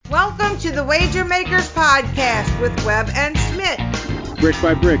to the Wager Makers Podcast with Webb and Smitt. Brick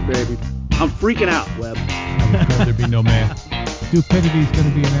by brick, baby. I'm freaking out, Webb. I was told there'd be no man. Stupidity's going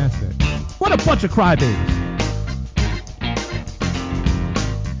to be an asset. What a bunch of crybabies.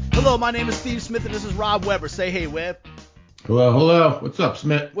 Hello, my name is Steve Smith, and this is Rob Weber. Say hey, Webb. Hello. What's up,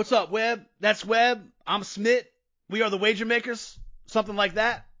 Smitt? What's up, Webb? That's Webb. I'm Smitt. We are the Wager Makers. Something like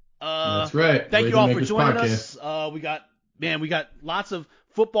that. That's right. Thank Wager you all for Makers joining podcast. us. We got lots of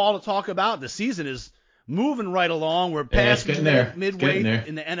football to talk about. The season is moving right along. We're past midway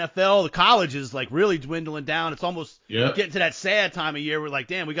in the NFL. The college is like really dwindling down. It's almost getting to that sad time of year. We're like,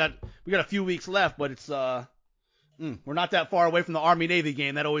 damn, we got a few weeks left, but it's we're not that far away from the Army-Navy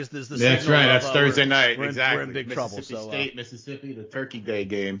game. That always is the signal. That's right. That's Thursday night. Exactly. We're in big Mississippi trouble. State, Mississippi, the Turkey Day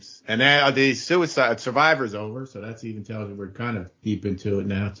games. And now the Survivor's over, so that's even tells you we're kind of deep into it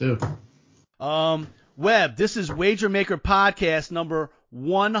now, too. Webb, this is Wager Maker Podcast number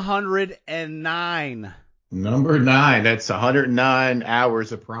 109. Number 9. That's 109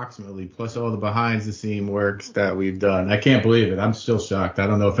 hours approximately, plus all the behind-the-scene works that we've done. I can't believe it. I'm still shocked. I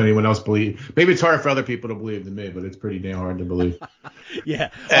don't know if anyone else believes. Maybe it's hard for other people to believe than me, but it's pretty damn hard to believe. Yeah,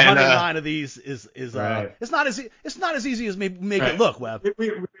 109 of these is right. It's not as easy as make it look, Webb.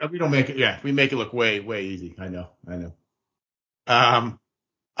 We don't make it. Yeah, we make it look way easy. I know.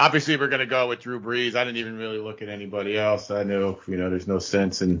 Obviously, we're going to go with Drew Brees. I didn't even really look at anybody else. I knew, there's no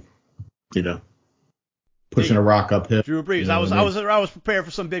sense in, pushing a rock uphill. Drew Brees. I was prepared for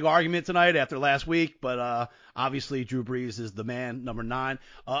some big argument tonight after last week, but obviously Drew Brees is the man, number 9.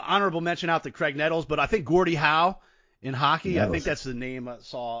 Honorable mention out to Craig Nettles, but I think Gordie Howe in hockey. I think that's the name I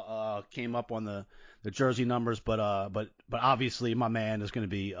saw came up on the jersey numbers, but obviously my man is going to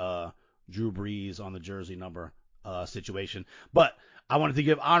be Drew Brees on the jersey number situation. But I wanted to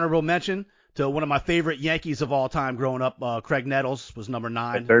give honorable mention to one of my favorite Yankees of all time growing up. Craig Nettles was number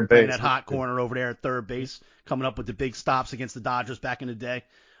 9. Third base. Playing that hot corner over there at third base, coming up with the big stops against the Dodgers back in the day.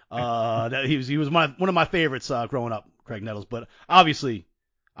 He was one of my favorites growing up, Craig Nettles. But obviously.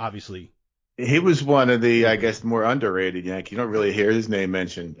 He was one of the, I guess, more underrated Yankees. You don't really hear his name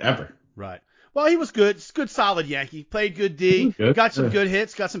mentioned ever. Right. Well, he was good. Good, solid Yankee. Played good D. Got some good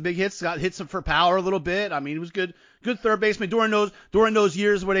hits. Got some big hits. Got hits for power a little bit. I mean, he was good. Good third baseman during those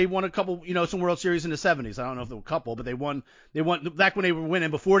years where they won a couple, some World Series in the 70s. I don't know if there were a couple, but they won back when they were winning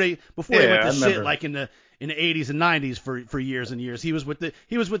before they went to shit like in the 80s and 90s for years and years. He was with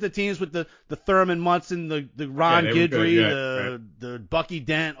the teams with the Thurman Munson, the Ron Guidry, the Bucky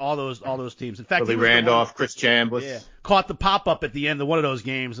Dent, all those teams. In fact, Billy Randolph, Chris Chambliss. Yeah, caught the pop up at the end of one of those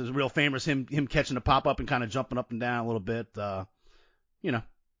games. It was real famous. Him catching the pop up and kind of jumping up and down a little bit.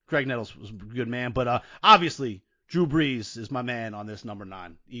 Craig Nettles was a good man, but obviously Drew Brees is my man on this number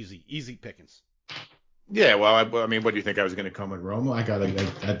 9. Easy pickings. Yeah, well, I mean, what do you think I was going to come with Romo?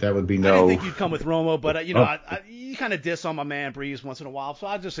 That would be no. I didn't think you'd come with Romo, but you kind of diss on my man Brees once in a while, so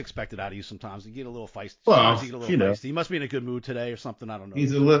I just expect it out of you sometimes. You get a little feisty. Feisty. He must be in a good mood today or something. I don't know.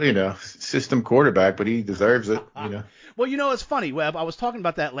 He's a little, system quarterback, but he deserves it. Well, it's funny, Webb. I was talking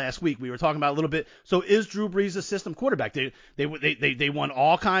about that last week. We were talking about a little bit. So is Drew Brees a system quarterback? They won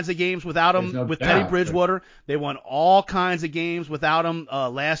all kinds of games without him with Teddy Bridgewater. They won all kinds of games without him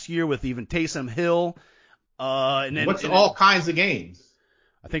last year with even Taysom Hill. All kinds of games?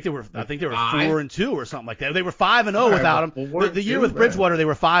 I think they were 4-2 or something like that. They were 5-0 without him. The year with Bridgewater, they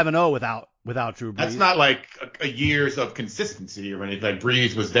were 5-0 without Drew Brees. That's not like a years of consistency or anything. Like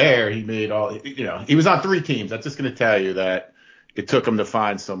Brees was there, he made all. He was on 3 teams. That's just going to tell you that it took him to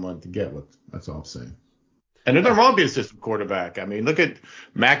find someone to get with. That's all I'm saying. And they're wrong to be a system quarterback. I mean, look at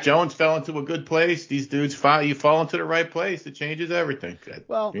Mac Jones fell into a good place. These dudes you fall into the right place. It changes everything.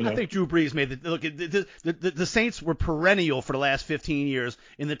 Well, I think Drew Brees made the Saints were perennial for the last 15 years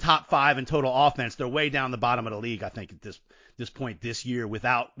in the top 5 in total offense. They're way down the bottom of the league, I think, at this point this year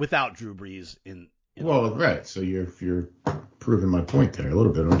without Drew Brees in right. So you're proving my point there a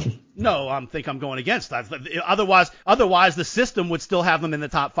little bit, aren't you? No, I think I'm going against that. Otherwise the system would still have them in the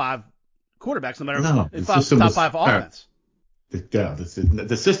top 5 quarterbacks, no matter top 5 offense.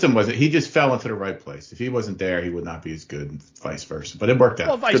 The system wasn't. He just fell into the right place. If he wasn't there, he would not be as good, and vice versa. But it worked out.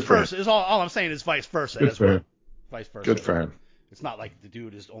 Well, vice versa is all I'm saying is vice versa. Good for him. Vice versa. Good for him. It's not like the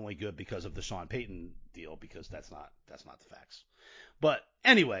dude is only good because of the Sean Payton deal, because that's not the facts. But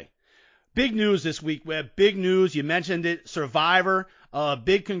anyway, big news this week, Webb. Big news. You mentioned it. Survivor.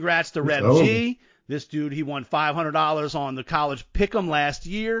 Big congrats to Rev G. This dude, he won $500 on the college pick'em last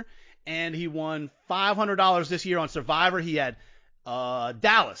year. And he won $500 this year on Survivor. He had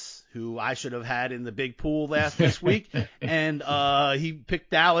Dallas, who I should have had in the big pool this week, and he picked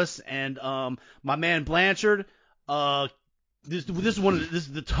Dallas. And my man Blanchard This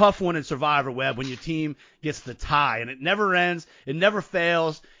is the tough one in Survivor, Web, when your team gets the tie, and it never ends, it never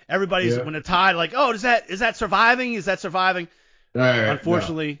fails. Everybody's when a tie, like, oh, is that surviving? Is that surviving? Right,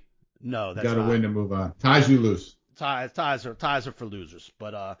 Unfortunately, no, that's got to not. win to move on. Ties you lose. Ties are for losers.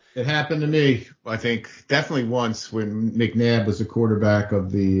 But it happened to me, I think, definitely once when McNabb was the quarterback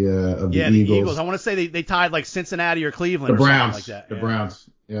of the Eagles. I want to say they tied like Cincinnati or Cleveland the or Browns, something like that. The Browns,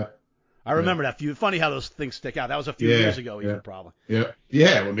 yeah. I remember that. Funny how those things stick out. That was a few years ago, even probably. Yeah.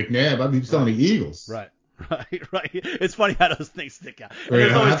 Well, McNabb, he was on the Eagles. Right. It's funny how those things stick out. And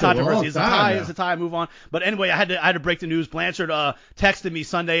there's always controversy. Is a tie, move on. But anyway, I had to break the news. Blanchard texted me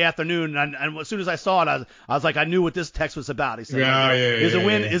Sunday afternoon, and as soon as I saw it, I was like, I knew what this text was about. He said, "Is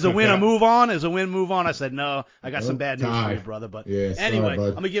a win a move on? Is a win move on?" I said, "No, I got some bad news for you, brother." But anyway,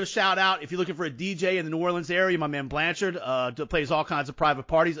 I'm gonna give a shout out. If you're looking for a DJ in the New Orleans area, my man Blanchard plays all kinds of private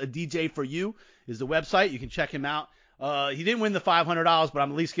parties. A DJ for You is the website. You can check him out. He didn't win the $500, but I'm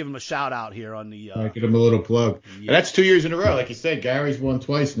at least giving him a shout out here on the. Give him a little plug. Yeah. And that's 2 years in a row, like you said. Gary's won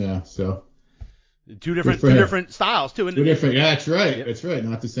twice now, so. Two different styles too. Two different. Yeah, that's right. Yep. That's right.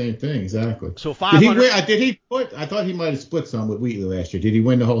 Not the same thing exactly. So 500. Did he put? I thought he might have split some with Wheatley last year. Did he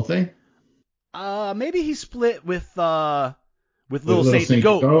win the whole thing? Maybe he split with Little Saint the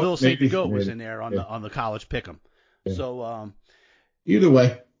Goat. Little Saint the Goat was in there on the college pick'em. Yeah. So either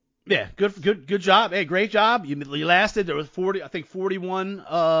way. Yeah, good job. Hey, great job. You lasted. There was 41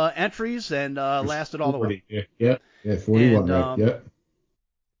 entries, and lasted all the way. Yeah, 41. Right. Yeah.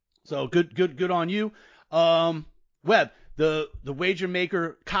 So good on you. Webb, the wager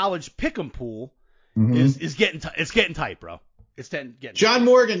maker college pick'em pool is getting tight, bro. It's getting. John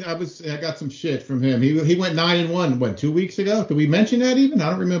Morgan, I got some shit from him. He went 9-1. 2 weeks ago? Did we mention that even? I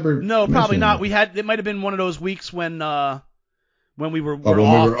don't remember. No, probably not. It might have been one of those weeks when we were off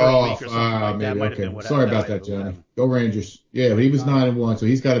for a week or something like that. Might have been whatever. Sorry about that, Johnny. Go Rangers. Yeah, he was 9-1, so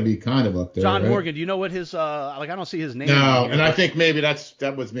he's got to be kind of up there. John right? Morgan, do you know what his I don't see his name. No, and I think maybe I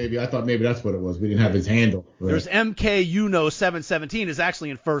thought maybe that's what it was. We didn't have his handle. Right? There's MK 717 is actually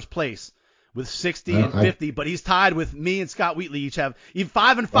in first place with 60 and 50, but he's tied with me and Scott Wheatley. Each have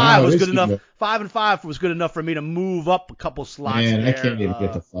 5 and 5 was good enough. 5 and 5 was good enough for me to move up a couple slots. Man, there. I can't even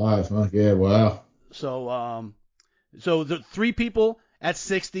get to 5. Huh? Yeah, wow. So the three people at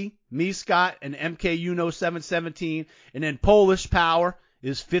 60, me, Scott, and MK 717, and then Polish Power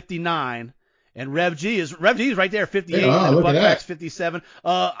is 59, and Rev G is right there, 58, and the Buckbacks 57.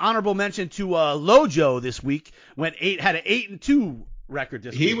 Honorable mention to Lojo this week, had an 8-2 record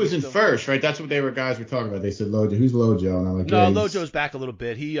this week. He was in first, right? That's what guys were talking about. They said Lojo. Who's Lojo? And I'm like, no, Lojo's back a little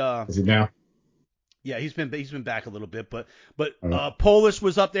bit. Is it now? Yeah, he's been back a little bit, but Polish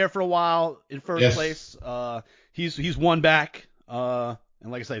was up there for a while in first place. He's one back. And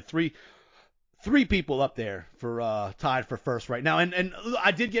like I say, three people up there for tied for first right now. And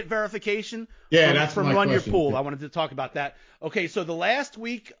I did get verification from Run Your Pool. I wanted to talk about that. Okay, so the last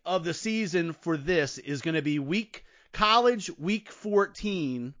week of the season for this is going to be college week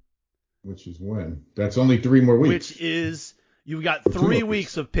 14. Which is when? That's only 3 more weeks. Which is, you've got 3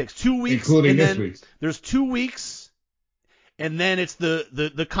 weeks of picks. 2 weeks. Including this week. There's 2 weeks, and then it's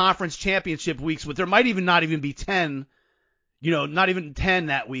the conference championship weeks, but there might not even be 10. Not even 10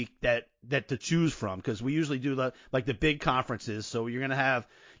 that week that to choose from, because we usually do the big conferences. So you can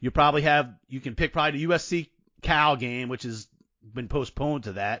pick probably the USC Cal game, which has been postponed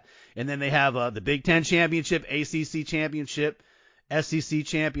to that. And then they have the Big Ten championship, ACC championship, SEC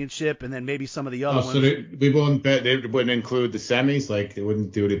championship, and then maybe some of the other ones. So they wouldn't include the semis, like they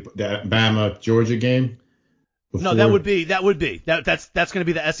wouldn't do that Bama Georgia game? No, that would be. That's going to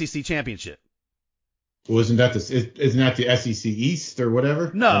be the SEC championship. Well, isn't that the SEC East or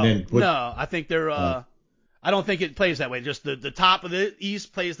whatever? No, I think they're. I don't think it plays that way. Just the top of the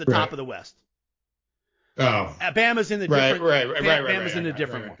East plays the top of the West. Oh. Bama's in the different. Bama's in a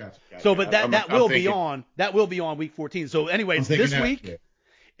different one. Gotcha. So, but that will be on week 14. So anyway, it's this week,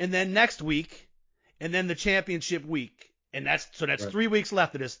 and then next week, and then the championship week, and that's 3 weeks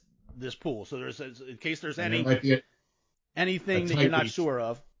left of this pool. So in case there's anything that you're not sure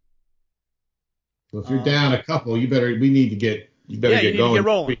of. So if you're down a couple, you need to get going. You need to get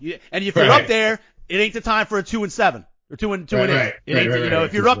rolling. And if you're up there, it ain't the time for a 2-7 or 2-8. It ain't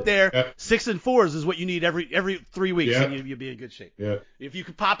if you're up there, 6 and 4s is what you need every 3 weeks, and you'll be in good shape. Yeah. If you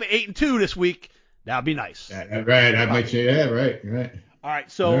could pop an 8-2 this week, that'd be nice. Right. That might. Yeah. Right. All right.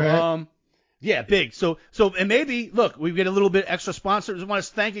 So yeah, big. So and maybe look, we get a little bit extra sponsors. I want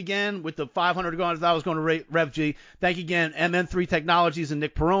to thank again with the 500 going. That was going to Rev G. Thank again, MN3 Technologies and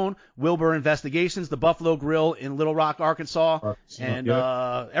Nick Perrone, Wilbur Investigations, the Buffalo Grill in Little Rock, Arkansas, and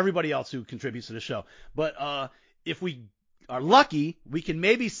everybody else who contributes to the show. But if we are lucky, we can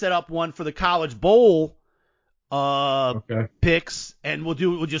maybe set up one for the college bowl picks, and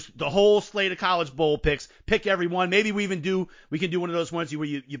we'll just the whole slate of college bowl picks, pick everyone. Maybe we can do one of those ones where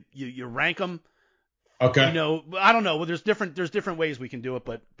you rank them. Okay. You know, I don't know. Well, there's different ways we can do it,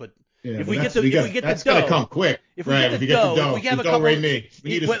 but Yeah, if but we get that's the dough, gonna come quick. if we get the dough, if we have a couple, we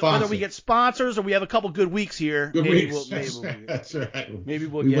need a sponsor. whether we get sponsors or we have a couple good weeks here, maybe we'll That's right. Maybe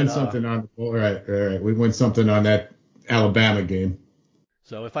we'll we get win something on. All right. We win something on that Alabama game.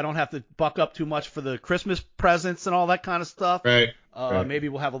 So if I don't have to buck up too much for the Christmas presents and all that kind of stuff, right. Maybe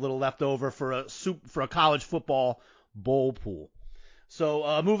we'll have a little left over for a college football bowl pool.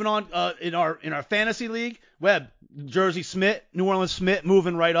 So moving on in our fantasy league, Webb, Jersey Smitt, New Orleans Smitt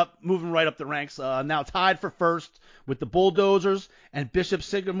moving right up the ranks. Now tied for first with the Bulldozers and Bishop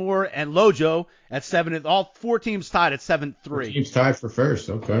Sycamore and Lojo at 7. All 4 teams tied at 7-3. Teams tied for first.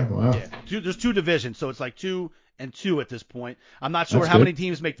 Okay, wow. Yeah, there's 2 divisions, so it's like 2 and 2 at this point. I'm not sure how many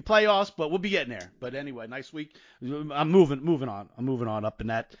teams make the playoffs, but we'll be getting there. But anyway, nice week. I'm moving on. I'm moving on up in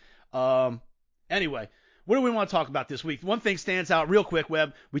that. Anyway. What do we want to talk about this week? One thing stands out real quick,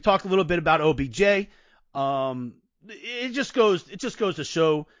 Webb. We talked a little bit about OBJ. It just goes to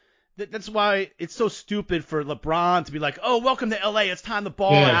show that's why it's so stupid for LeBron to be like, "Oh, welcome to LA. It's time to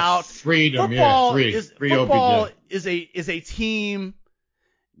ball out." Freedom, football football is a team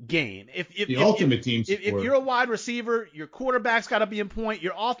game. If ultimate team sport. If you're a wide receiver, your quarterback's got to be in point.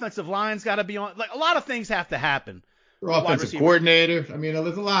 Your offensive line's got to be on. Like a lot of things have to happen. Your offensive coordinator. I mean,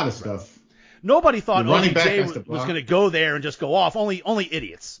 there's a lot of stuff. Nobody thought OBJ was going to go there and just go off. Only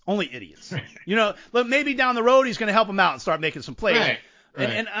idiots. You know, maybe down the road he's going to help him out and start making some plays. Right.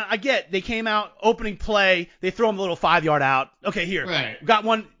 And I get they came out opening play, they throw him a little 5-yard out. Okay, here, got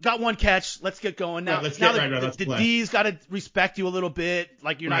one catch. Let's get going now. The D's got to respect you a little bit,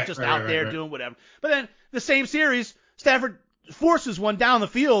 like you're not just out there doing whatever. But then the same series, Stafford forces one down the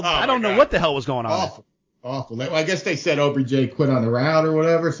field. I don't know what the hell was going on. Awful. Well, I guess they said OBJ quit on the route or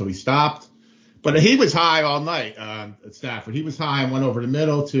whatever, so he stopped. But he was high all night at Stafford. He was high and went over the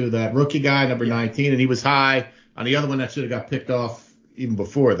middle to that rookie guy, number 19, and he was high on the other one that should have got picked off even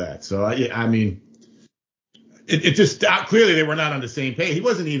before that. So, I mean, it just clearly they were not on the same page. He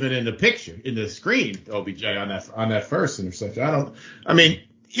wasn't even in the picture, in the screen, OBJ, on that first interception.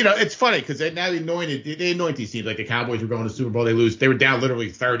 It's funny because they anoint these teams. Like the Cowboys were going to the Super Bowl, they lose. They were down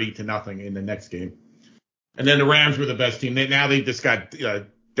literally 30-0 in the next game. And then the Rams were the best team. They just got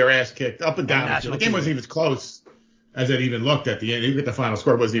their ass kicked up and down. The game wasn't even as close as it even looked at the end. Even the final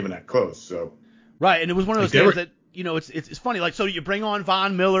score wasn't even that close. So right, and it was one of those games that it's funny. Like so, you bring on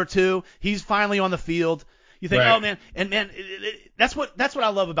Von Miller too. He's finally on the field. You think, oh man, and that's what I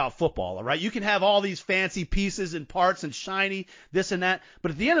love about football. All right, you can have all these fancy pieces and parts and shiny this and that,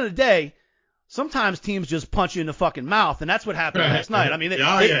 but at the end of the day, sometimes teams just punch you in the fucking mouth, and that's what happened last night. I mean,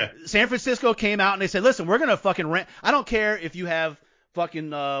 San Francisco came out and they said, listen, we're gonna fucking rent. I don't care if you have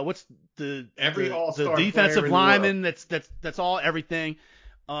fucking what's the defensive lineman that's all everything.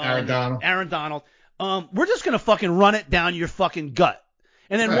 Aaron Donald. We're just gonna fucking run it down your fucking gut.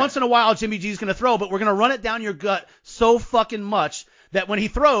 And then once in a while Jimmy G's gonna throw, but we're gonna run it down your gut so fucking much that when he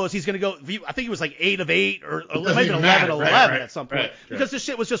throws, he's gonna go. I think he was like 8 of 8 or maybe 11 of 11 at some point because this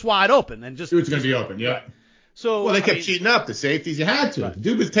shit was just wide open and just. It was gonna be open, yeah. So they kept cheating up the safeties. You had to. Right. The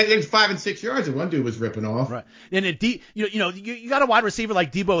dude was taking 5 and 6 yards, and one dude was ripping off. Right. And you got a wide receiver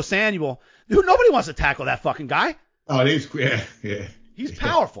like Deebo Samuel, who nobody wants to tackle that fucking guy. Oh, he's He's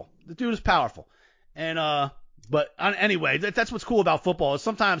powerful. The dude is powerful. And anyway, that's what's cool about football is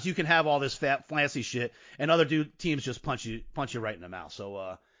sometimes you can have all this fancy shit, and other teams just punch you right in the mouth.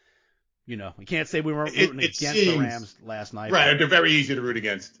 So we can't say we weren't rooting against the Rams last night. Right. They're very easy to root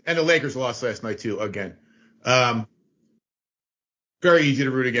against, and the Lakers lost last night too. Again. Very easy to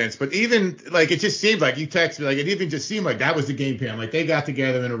root against, but even like it just seemed like you texted me, like it even just seemed like that was the game plan. Like they got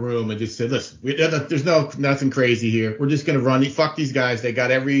together in a room and just said, listen, there's nothing crazy here. We're just going to run. Fuck these guys. They got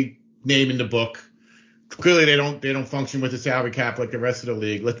every name in the book. Clearly they don't function with the salary cap like the rest of the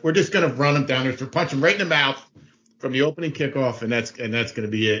league. We're just going to run them down there, punch them right in the mouth from the opening kickoff, and that's going to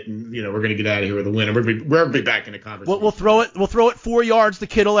be it. And we're going to get out of here with a win, and we'll be back in the conversation. We'll throw it 4 yards to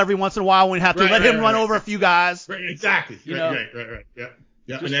Kittle every once in a while when we have to let him run over a few guys. Right, exactly. Right.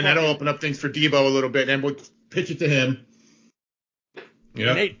 Yeah. And then that'll open up things for Debo a little bit, and we'll pitch it to him.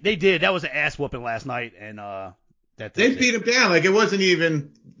 Yeah. They did. That was an ass whooping last night, and they beat him down. Like it wasn't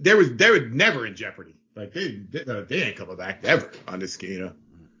even. They were never in jeopardy. Like they ain't coming back ever on this game.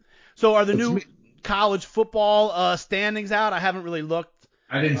 So are the new college football standings out? I haven't really looked.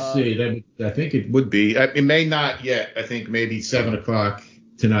 I didn't see that. I think it would be. It may not yet. I think maybe 7 o'clock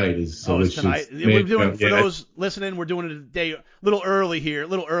tonight. Is so it's tonight. We're doing for those listening. We're doing it a day, a little early here, a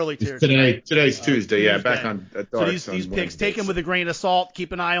little early here. Today's Tuesday. Yeah, back on. So these picks, take them with a grain of salt.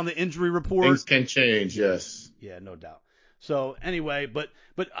 Keep an eye on the injury report. Things can change. Yes. Yeah, no doubt. So anyway, but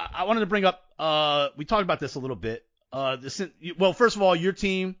I wanted to bring up. We talked about this a little bit. Well, first of all, your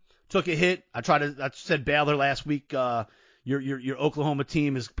team took a hit. I said Baylor last week. Your Oklahoma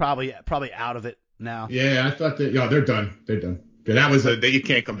team is probably out of it now. Yeah, I thought that. Yeah, they're done. They're done. That was you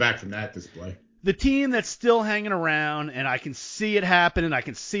can't come back from that display. The team that's still hanging around, and I can see it happen, and I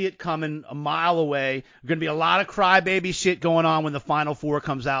can see it coming a mile away. There's going to be a lot of crybaby shit going on when the Final Four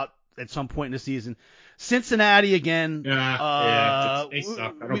comes out at some point in the season. Cincinnati again. Yeah, they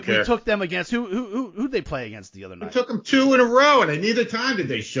suck. I don't care. We took them against who'd they play against the other night? We took them 2 in a row, and neither time did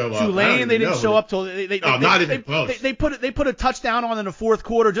they show up. Tulane, they didn't show up till not even close. They put a touchdown on in the fourth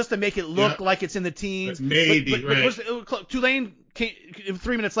quarter just to make it look like it's in the teens. But Tulane came,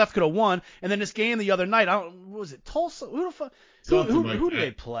 3 minutes left, could have won, and then this game the other night, what was it, Tulsa? Who did they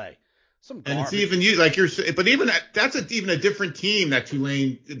play? Some garbage. And it's even but even that's even a different team that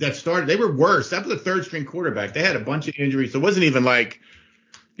Tulane that started. They were worse. That was a third string quarterback. They had a bunch of injuries. So it wasn't even like,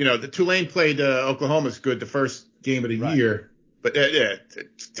 the Tulane played Oklahoma's good the first game of the year. But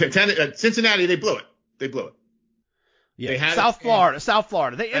Cincinnati, they blew it. Yeah. They had South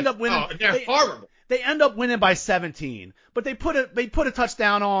Florida. They end up winning. They're horrible. They end up winning by 17. But they put a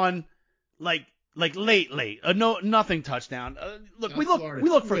touchdown on like late. Nothing touchdown. Look, we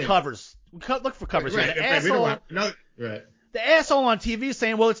look for covers. Look for covers. Right. The asshole on TV is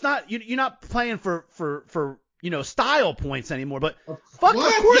saying, well, it's not you're not playing for style points anymore. But of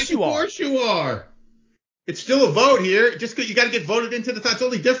course you are. Of course you are. It's still a vote here. Just because you got to get voted into that's the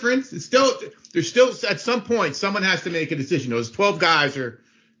only difference. There's still at some point someone has to make a decision. Those 12 guys or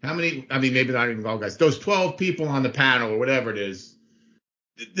how many? I mean, maybe not even all guys. Those 12 people on the panel or whatever it is.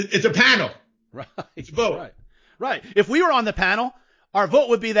 It's a panel. Right. It's a vote. Right. If we were on the panel, our vote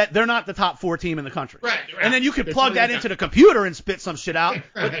would be that they're not the top 4 team in the country. Right. And then you could plug that into the computer and spit some shit out.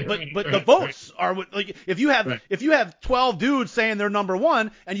 But the votes are like if you have 12 dudes saying they're number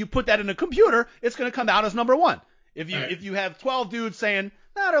 1 and you put that in a computer, it's going to come out as number 1. If you have 12 dudes saying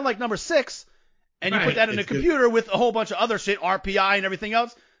they're like number 6 and you put that in a computer with a whole bunch of other shit, RPI and everything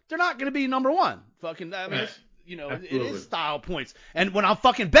else, they're not going to be number 1. It is style points. And when I'm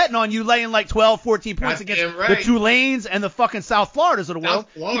fucking betting on you laying like 12, 14 points against the Tulanes and the fucking South Floridas of the world,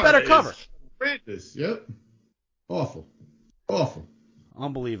 you better cover. Yep. Awful.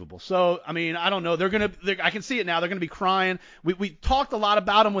 Unbelievable. So, I mean, I don't know. I can see it now. They're going to be crying. We talked a lot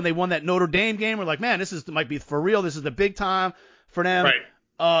about them when they won that Notre Dame game. We're like, man, this might be for real. This is the big time for them. Right.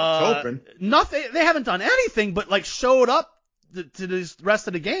 Nothing. They haven't done anything but like showed up to the rest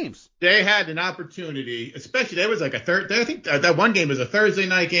of the games. They had an opportunity, especially there was like I think that one game was a Thursday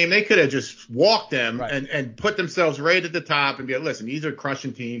night game. They could have just walked them and put themselves right at the top and be like, listen, these are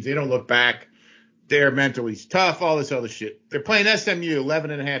crushing teams. They don't look back. They're mentally tough, all this other shit. They're playing SMU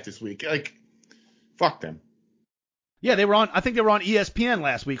 11.5 this week. Like, fuck them. Yeah, I think they were on ESPN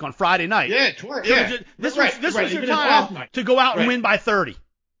last week on Friday night. Yeah, This was your time to go out and win by 30.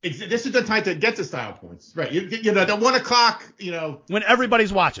 This is the time to get to style points. Right. The 1 o'clock, when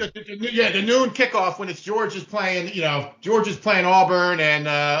everybody's watching. The noon kickoff when it's George is playing Auburn and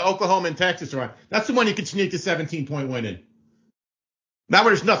Oklahoma and Texas are on. That's the one you can sneak the 17-point win in. Now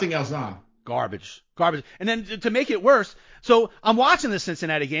there's nothing else on. Garbage. And then to make it worse, so I'm watching the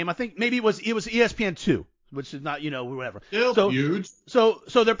Cincinnati game. I think maybe it was ESPN 2. Which is not, whatever. Still huge. So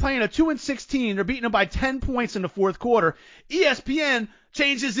they're playing a 2-16. They're beating them by 10 points in the fourth quarter. ESPN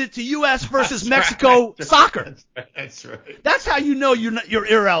changes it to U.S. versus Mexico soccer. That's right. That's how you know you're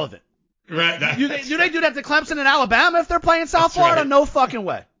irrelevant. Right. Do they do that to Clemson and Alabama if they're playing South Florida? Right. No fucking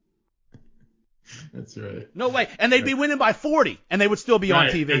way. That's right. No way. And they'd be winning by 40, and they would still be on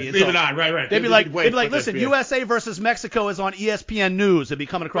TV. Leave it on. Right. They'd be like, listen, USA versus Mexico is on ESPN News. It'd be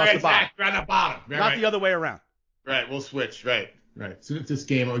coming across the bottom. Right at the bottom. Not the other way around. Right. We'll switch. Right. As soon as this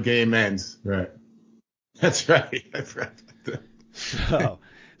game ends. Right. That's right.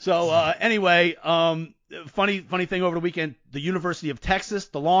 Anyway, funny thing over the weekend, the University of Texas,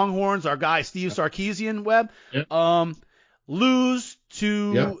 the Longhorns, our guy Steve Sarkisian, lose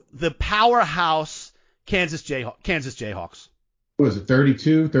to the powerhouse Kansas Jayhawks. What was it,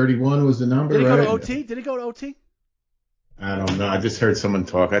 32, 31 was the number, Did it right? go to OT? Did it go to OT? I don't know. I just heard someone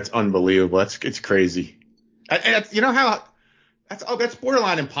talk. That's unbelievable. It's crazy. That's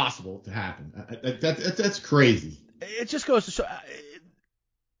borderline impossible to happen. That's crazy. It just goes to show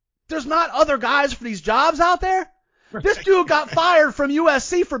there's not other guys for these jobs out there. Right. This dude got fired from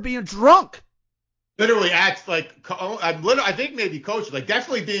USC for being drunk. literally acts like I think maybe coach, like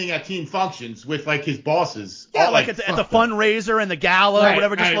definitely being at team functions with like his bosses. Yeah, all, like at the fundraiser and the gala or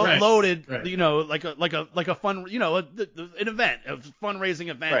whatever, just loaded. Right. You know, like a fun, you know, an event, a fundraising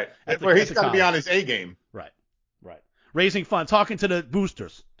event. Right. Where he's got to be on his A game. Right. Raising funds, talking to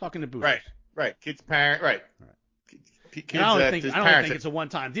boosters. Right. Kids' parent. Right. Kids, I don't think it's a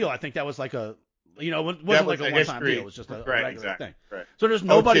one-time deal. I think that was like a, you know, it wasn't like a one-time deal. It was just a regular thing. Right. So there's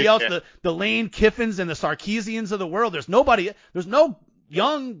nobody else. The Lane Kiffins and the Sarkeesians of the world. There's no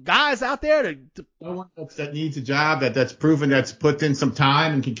young guys out there to no one else that needs a job that's proven that's put in some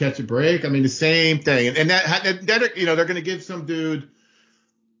time and can catch a break. I mean, the same thing. And that you know, they're going to give some dude,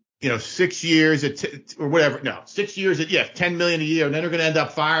 you know, 6 years or whatever. No, 6 years at $10 million a year, and then they're going to end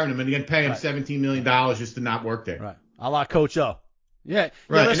up firing him and they're going to pay him $17 million just to not work there. Right. A la Coach O. Yeah.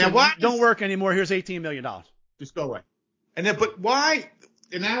 Right. Listen, and then don't work anymore. Here's $18 million. Just go away. And then, but why?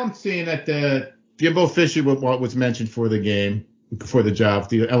 And now I'm seeing that Jimbo Fisher was mentioned for the game, for the job,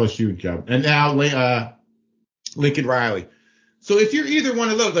 the LSU job, and now Lincoln Riley. So if you're either one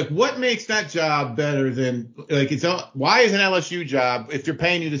of those, like, what makes that job better than, like, why is an LSU job, if they're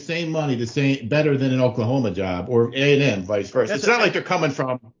paying you the same money, better than an Oklahoma job or A&M, vice versa? It's not like they're coming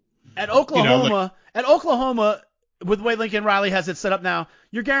from at Oklahoma. At Oklahoma, with the way Lincoln Riley has it set up now,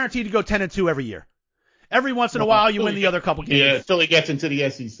 you're guaranteed to go 10-2 every year. Every once in a while, you win the other couple games. Yeah, until he gets into the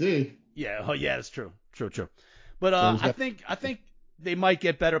SEC. Yeah, that's true. But I think they might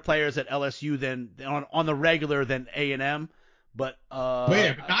get better players at LSU than on the regular than A&M. But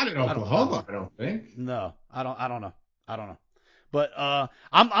but not in Oklahoma, I don't think. No, I don't know. But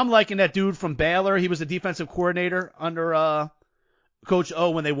I'm liking that dude from Baylor. He was the defensive coordinator under Coach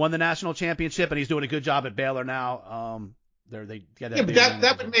O when they won the national championship, and he's doing a good job at Baylor now. They get that. Yeah, but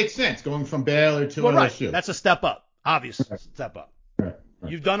that would make sense going from Baylor to LSU. Right. That's a step up, obvious step up. Right.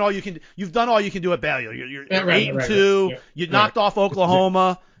 You've done all you can. You've done all you can do at Baylor. You're 8-2. Yeah. You knocked off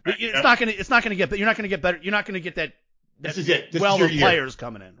Oklahoma. It's not gonna get. You're not gonna get better. You're not gonna get that. This is it. This well is your of year. players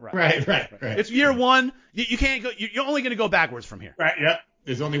coming in. Right. It's year one. You can't go. You're only going to go backwards from here. Right. Yep.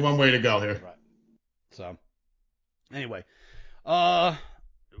 There's only one way to go here. Right. So, anyway, we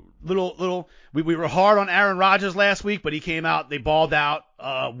were hard on Aaron Rodgers last week, but he came out. They balled out.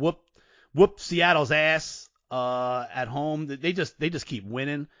 Whooped Seattle's ass at home. They just keep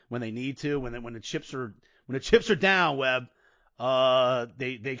winning when they need to. When the chips are down, Webb,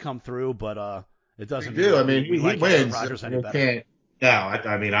 they come through. But it doesn't. They do. I mean, he wins. Rodgers any better.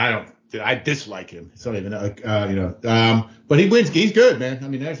 I dislike him. It's not even but he wins. He's good, man. I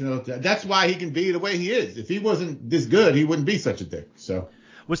mean, that's why he can be the way he is. If he wasn't this good, he wouldn't be such a dick. So.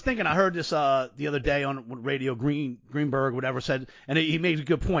 I heard this the other day on radio. Greenberg, whatever, said, and he made a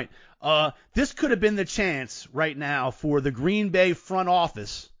good point. This could have been the chance right now for the Green Bay front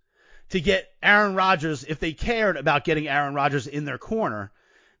office to get Aaron Rodgers. If they cared about getting Aaron Rodgers in their corner,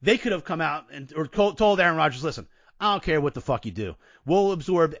 they could have come out or told Aaron Rodgers, listen, I don't care what the fuck you do. We'll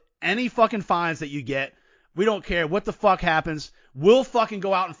absorb any fucking fines that you get. We don't care what the fuck happens. We'll fucking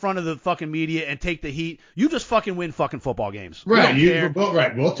go out in front of the fucking media and take the heat. You just fucking win fucking football games. Right.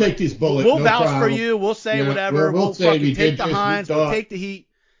 Right. We'll take these bullets. We'll vouch for you. We'll say whatever. We'll fucking take the Hines. We'll take the heat.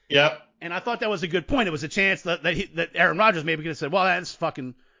 Yep. And I thought that was a good point. It was a chance that Aaron Rodgers maybe could have said, well, that's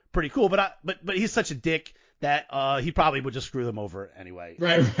fucking pretty cool. But he's such a dick that he probably would just screw them over anyway.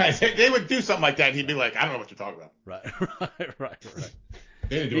 Right. They would do something like that, and he'd be like, I don't know what you're talking about. Right.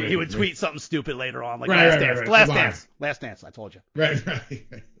 He would tweet something stupid later on, like Last Dance. I told you. Right.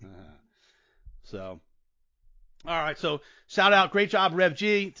 So, all right. So, shout out, great job, Rev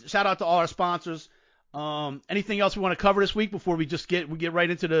G. Shout out to all our sponsors. Anything else we want to cover this week before we just get right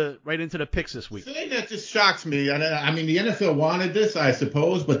into the picks this week? The thing that just shocks me. I mean, the NFL wanted this, I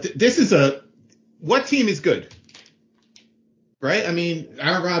suppose, but this is what team is good? Right? I mean,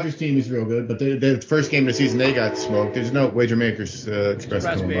 Aaron Rodgers' team is real good, but the first game of the season, they got smoked. There's no Wager Makers Express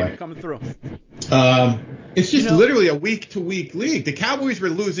coming through. It's just literally a week-to-week league. The Cowboys were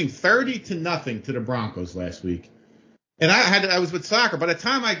losing 30-0 to the Broncos last week. And I was with soccer. By the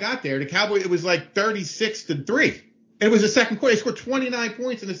time I got there, the Cowboys, it was like 36-3. It was the second quarter. They scored 29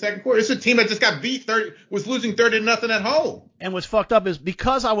 points in the second quarter. It's a team that just got beat, was losing 30-0 at home. And what's fucked up is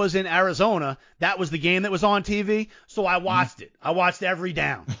because I was in Arizona, that was the game that was on TV, so I watched it. I watched every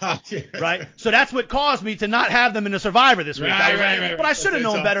down. Right? So that's what caused me to not have them in the Survivor this week. Right. But I should have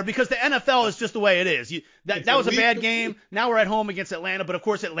known better because the NFL is just the way it is. That was a bad game. Now we're at home against Atlanta, but of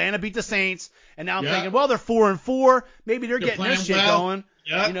course Atlanta beat the Saints, and now I'm thinking, well, they're 4-4. Maybe they're getting their shit going.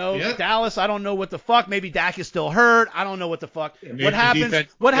 Dallas, I don't know what the fuck. Maybe Dak is still hurt. I don't know what the fuck. What happens?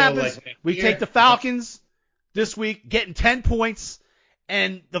 We take the Falcons this week, getting 10 points,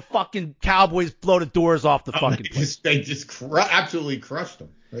 and the fucking Cowboys blow the doors off the fucking place. They just absolutely crushed them.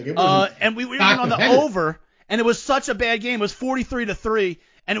 Like it was and we were on the over, and it was such a bad game. It was 43-3.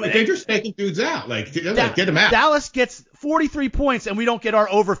 And they're just taking dudes out. Like, get them out. Dallas gets 43 points, and we don't get our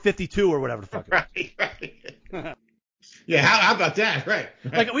over 52 or whatever the fuck it was. Right. Yeah, how about that? Right.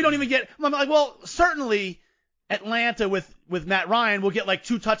 Like, we don't even get – I'm like, well, certainly Atlanta with Matt Ryan will get like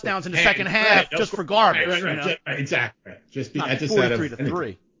 2 touchdowns in the second half just for garbage. Right. You know? Exactly. Just be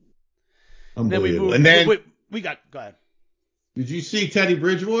 43-3. Unbelievable. And then we got – go ahead. Did you see Teddy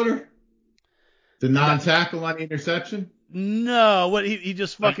Bridgewater? The non-tackle on the interception? No, what he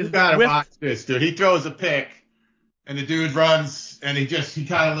just fucking. You gotta watch this, dude. He throws a pick, and the dude runs, and he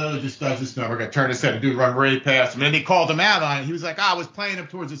kind of literally just does this number. Got to turn his head, the dude run right past him, and then he called him out on it. He was like, I was playing him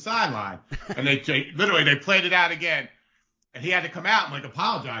towards the sideline, and they played it out again, and he had to come out and like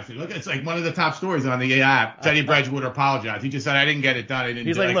apologize. Look, it's like one of the top stories on the AI. Teddy Bridgewater apologized. He just said, I didn't get it done.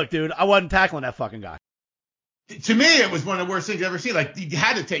 He's like, look, dude, I wasn't tackling that fucking guy. To me, it was one of the worst things I've ever seen. Like, you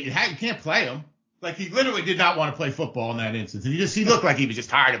can't play him. Like, he literally did not want to play football in that instance. And he looked like he was just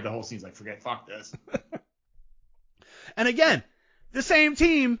tired of the whole scene. He's like, fuck this. And again, the same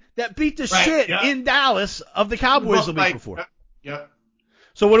team that beat the shit in Dallas of the Cowboys the week before. Yep.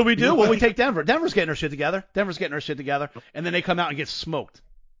 So what do? Well, we take Denver. Denver's getting her shit together. And then they come out and get smoked.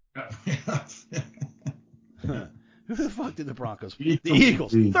 Who the fuck did the Broncos? The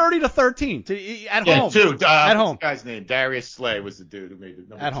Eagles. 30-13 at home. At home. This guy's name, Darius Slay, was the dude who made the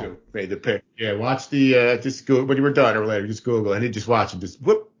number 2. Home. Made the pick. Yeah, watch the just go when you were done or later, just Google and he just watch and just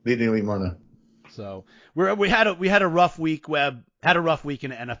whoop. They didn't even wanna. So we had a rough week. Webb had a rough week in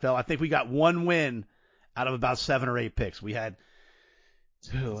the NFL. I think we got 1 win out of about 7 or 8 picks. We had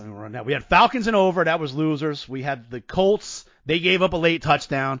 2. Let me run that. We had Falcons and over. That was losers. We had the Colts. They gave up a late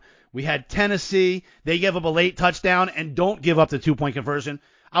touchdown. We had Tennessee. They gave up a late touchdown and don't give up the 2-point conversion.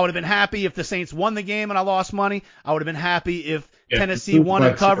 I would have been happy if the Saints won the game and I lost money. I would have been happy if Tennessee won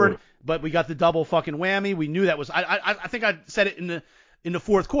and covered, but we got the double fucking whammy. We knew that was. I think I said it in the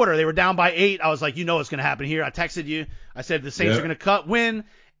fourth quarter. They were down by 8. I was like, you know what's going to happen here. I texted you. I said the Saints are going to win.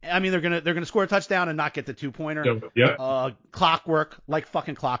 I mean, they're gonna score a touchdown and not get the 2-pointer. Yep. Clockwork, like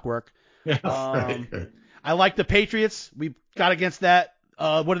fucking clockwork. Right. I like the Patriots. We got against that.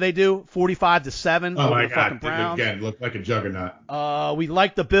 What do they do? 45-7 over the fucking Browns. Again, looked like a juggernaut. We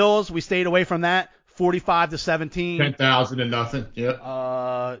like the Bills. We stayed away from that. 45-17. 10,000-0.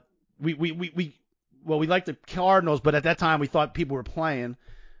 Yep. We like the Cardinals, but at that time we thought people were playing.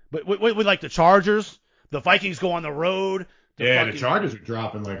 But we like the Chargers. The Vikings go on the road. The Chargers are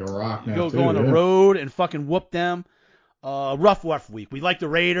dropping like a rock now. Go on the road and fucking whoop them. Rough week. We like the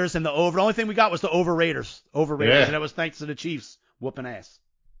Raiders and the over. The only thing we got was the over Raiders. And that was thanks to the Chiefs whooping ass.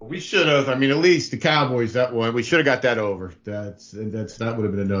 We should have. I mean, at least the Cowboys, that one, we should have got that over. That would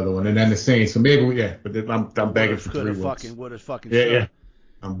have been another one. And then the Saints. So maybe but I'm begging for 3 wins. Yeah.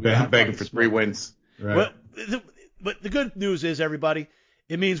 I'm begging for 3 wins. Right. But the good news is, everybody,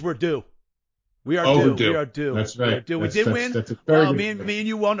 it means we're due. We are due. We are due. That's right. We did win. Me and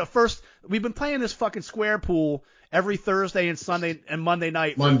you won the first. We've been playing this fucking square pool every Thursday and Sunday and Monday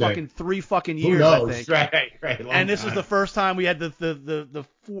night for fucking 3 fucking years, I think. Right. And this is the first time we had the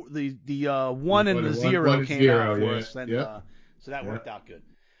 1 and the 0 came out for us, and so that worked out good.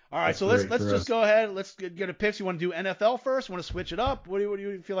 All right, so let's just go ahead. Let's get a picks. You want to do NFL first? Want to switch it up? What do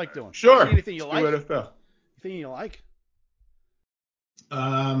you feel like doing? Sure. Anything you like? NFL. Anything you like?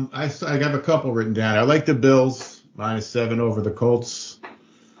 I have a couple written down. I like the Bills -7 over the Colts.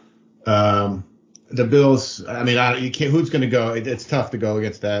 The Bills. I mean, you can't. Who's going to go? It's tough to go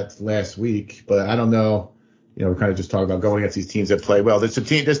against that last week, but I don't know. We're kind of just talking about going against these teams that play well. There's a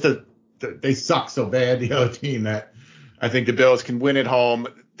team. They suck so bad. The other team that I think the Bills can win at home.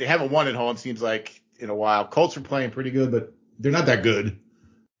 They haven't won at home, seems like, in a while. Colts are playing pretty good, but they're not that good.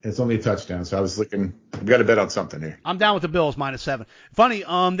 It's only a touchdown, so I was looking. We've got to bet on something here. I'm down with the Bills -7. Funny,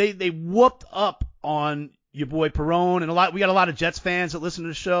 they whooped up on your boy Perone, and we got a lot of Jets fans that listen to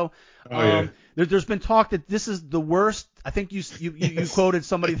the show. There's been talk that this is the worst. I think you quoted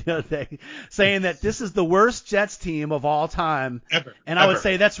somebody the other day saying that this is the worst Jets team of all time. Ever. I would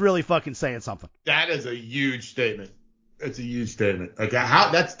say that's really fucking saying something. That is a huge statement. It's a huge statement. Like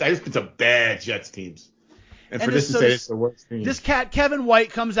that's been some bad Jets teams. And for this to say it's the worst team. This cat, Kevin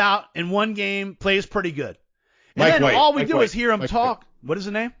White, comes out in one game, plays pretty good. And then all we do is hear him talk. What is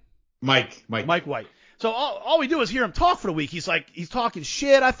his name? Mike White. So all we do is hear him talk for the week. He's talking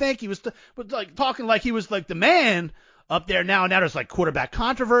shit, I think. He was talking like he was like the man up there now. Now there's like quarterback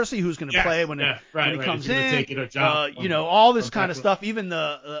controversy. Who's going to play when he comes in? All this kind of stuff. Even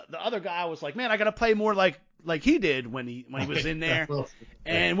the other guy was like, man, I got to play more like like he did when he was in there.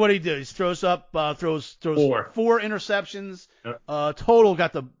 And what he did, he throws four interceptions. Total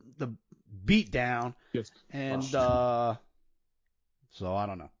got the beat down. And so I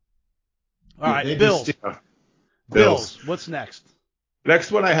don't know. All right, Bills. What's next?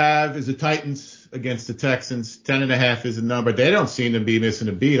 Next one I have is the Titans against the Texans. 10.5 is the number. They don't seem to be missing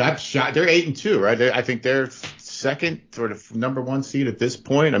a beat. I'm shocked. They're 8-2, right? I think they're second, sort of number one seed at this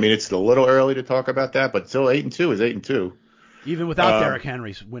point. I mean, it's a little early to talk about that, but still 8-2 is 8-2. Even without Derrick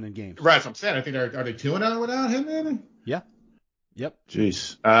Henry's winning games. Right, that's what I'm saying. I think are they 2-0 without him, man? Yeah. Yep.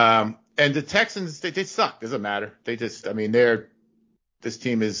 Jeez. And the Texans, they suck. Doesn't matter. They just, I mean, this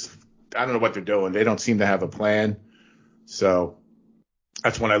team is, I don't know what they're doing. They don't seem to have a plan. So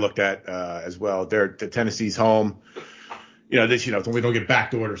that's one I looked at as well. The Tennessee's home. If we don't get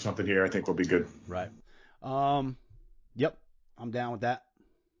backdoored or something here, I think we'll be good. Right. Yep. I'm down with that.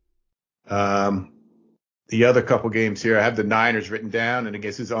 The other couple games here, I have the Niners written down, and I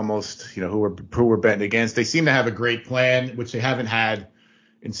guess it's almost, who we're betting against. They seem to have a great plan, which they haven't had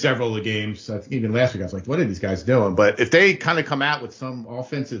in several of the games. I think even last week I was like, what are these guys doing? But if they kind of come out with some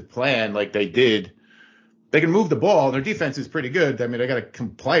offensive plan like they did, they can move the ball. Their defense is pretty good. I mean, they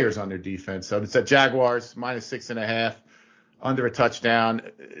got players on their defense. So it's at Jaguars -6.5, under a touchdown.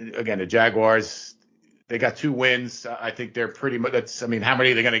 Again, the Jaguars, they got 2 wins. I think they're pretty much. How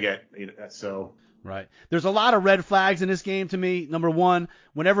many are they going to get? So. Right. There's a lot of red flags in this game to me. Number one,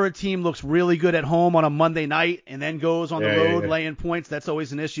 whenever a team looks really good at home on a Monday night and then goes on the road laying points, that's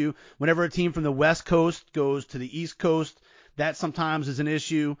always an issue. Whenever a team from the West Coast goes to the East Coast, that sometimes is an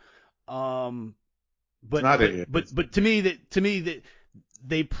issue. But to me that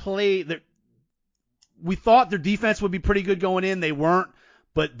they play that we thought their defense would be pretty good going in. They weren't,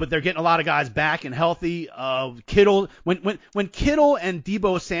 but they're getting a lot of guys back and healthy. Kittle, when Kittle and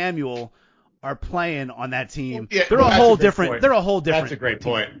Deebo Samuel are playing on that team, they're a whole different. They're a whole different. That's a great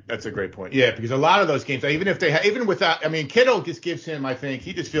point. That's a great point. Yeah, because a lot of those games, even without, Kittle just gives him. I think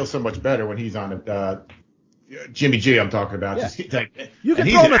he just feels so much better when he's on Jimmy G. I'm talking about. Yeah. Just, you can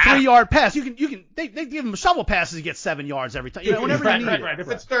throw him a 3-yard pass. You can. They give him shovel passes. He gets 7 yards every time. Whenever you need it. Right.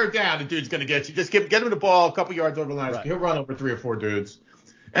 If it's third down, the dude's going to get you. Just get him the ball a couple yards over the line. Right. He'll run over 3 or 4 dudes.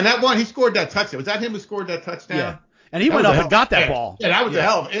 And that one, he scored that touchdown. Was that him who scored that touchdown? Yeah. And he went up and got that ball. Yeah, that was a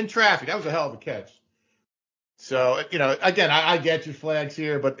hell of in traffic. That was a hell of a catch. So, again, I get your flags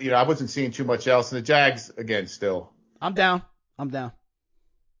here, but, I wasn't seeing too much else. And the Jags, again, still. I'm down.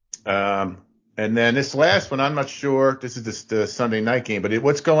 And then this last one, I'm not sure. This is the Sunday night game, but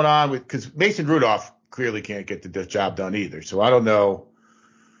what's going on because Mason Rudolph clearly can't get the job done either. So I don't know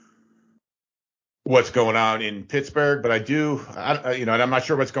what's going on in Pittsburgh, but and I'm not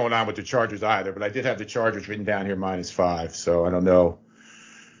sure what's going on with the Chargers either, but I did have the Chargers written down here -5. So I don't know.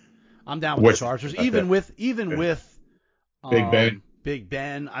 I'm down with the Chargers, even with Big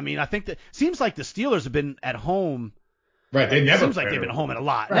Ben. I think that seems like the Steelers have been at home. Right, they never. Seems like they've been home a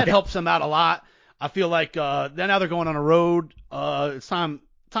lot. Right. That helps them out a lot. I feel like now they're going on a road. It's time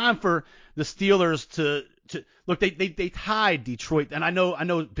for the Steelers to look. They tied Detroit, and I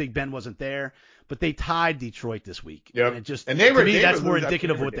know Big Ben wasn't there, but they tied Detroit this week. Yep. And to me, that's more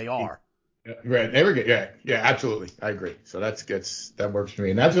indicative of what they are. Yeah, right. They were good. Yeah, absolutely. I agree. So that works for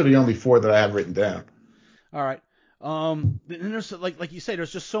me. And that's the only 4 that I have written down. All right. And there's like you say,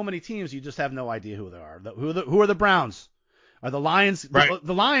 there's just so many teams you just have no idea who they are. Who are the Browns? Are the Lions? Right.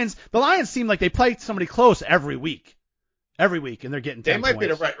 The Lions seem like they play somebody close every week, and they're getting 10 They might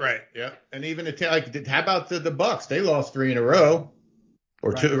points. be right. Yeah. And even how about the Bucks? They lost 3 in a row.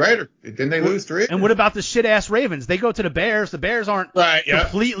 Or 2, right? Or didn't they lose 3? And what about the shit-ass Ravens? They go to the Bears. The Bears aren't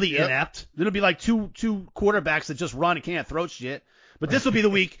completely inept. It'll be like two quarterbacks that just run and can't throw shit. But this will be the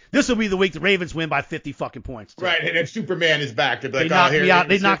week. This will be the week the Ravens win by 50 fucking points. Too. Right, and then Superman is back. They knocked me out.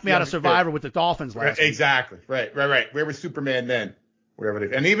 They knocked me out of Survivor with the Dolphins last week. Exactly. Right. Where was Superman then?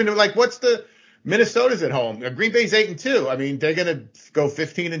 And even what's the Minnesota's at home? Green Bay's 8-2. They're gonna go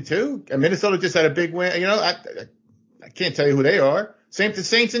 15-2. And Minnesota just had a big win. I can't tell you who they are. Same to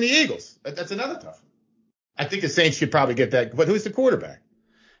Saints and the Eagles. That's another tough one. I think the Saints should probably get that. But who's the quarterback?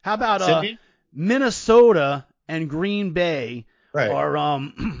 How about Minnesota and Green Bay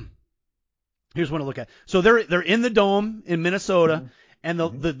are here's one to look at. So they're in the Dome in Minnesota, and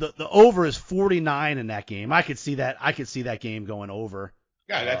the over is 49 in that game. I could see that game going over.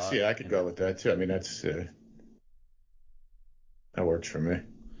 Yeah, I could go with that too. That's that works for me.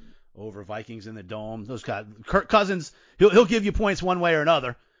 Over Vikings in the Dome. Those guys, Kirk Cousins, he'll give you points one way or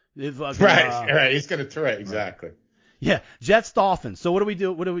another. Right. He's gonna throw it exactly. Yeah, Jets Dolphins. So what do we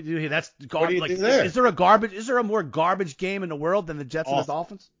do? What do we do here? That's garbage. Is there a more garbage game in the world than the Jets and the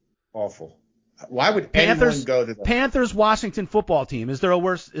Dolphins? Awful. Why would anyone go to the Panthers Washington football team? Is there a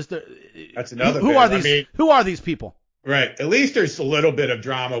worse? That's another. Who are these? Who are these people? Right. At least there's a little bit of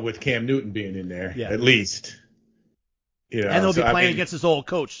drama with Cam Newton being in there. Yeah. At least. And they'll be playing against his old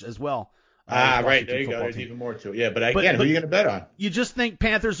coach as well. Right. There you go. There's even more to it. Yeah, but again, who are you going to bet on? You just think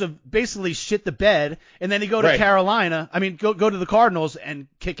Panthers have basically shit the bed, and then they go to Carolina. I mean, go to the Cardinals and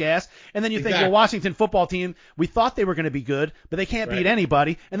kick ass, and then you think, well, Washington football team, we thought they were going to be good, but they can't beat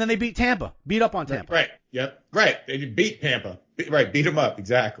anybody, and then they beat Tampa, beat up on Tampa. Right. Yep. Right. They beat Tampa. Beat them up.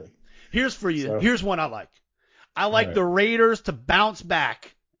 Exactly. Here's for you. Here's one I like. I like the Raiders to bounce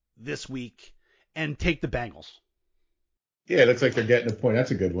back this week and take the Bengals. Yeah, it looks like they're getting a point.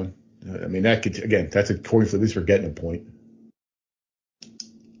 That's a good one. I mean, that's a coin flip. At least we're getting a point.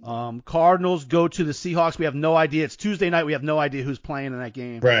 Cardinals go to the Seahawks. We have no idea. It's Tuesday night. We have no idea who's playing in that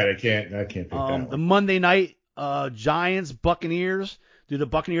game. Right. I can't pick that one. The Monday night, Giants, Buccaneers. Do the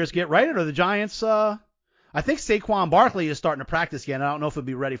Buccaneers get right, or the Giants? I think Saquon Barkley is starting to practice again. I don't know if he'll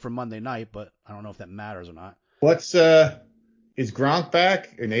be ready for Monday night, but I don't know if that matters or not. Is Gronk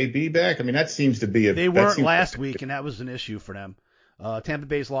back and AB back? I mean, that seems to be They weren't last week, and that was an issue for them. Tampa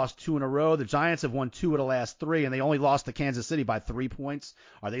Bay's lost 2 in a row. The Giants have won 2 of the last 3, and they only lost to Kansas City by 3 points.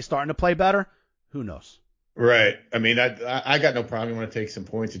 Are they starting to play better? Who knows? Right. I mean, I got no problem. I want to take some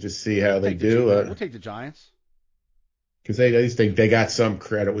points to just see how they do. We'll take the Giants. Because at least they got some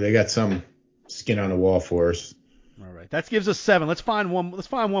credit. They got some skin on the wall for us. All right. That gives us 7. Let's find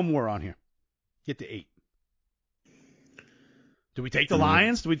one more on here. Get to 8. Do we take the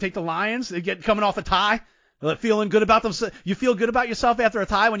Lions? They get coming off a tie. Feeling good about themselves. You feel good about yourself after a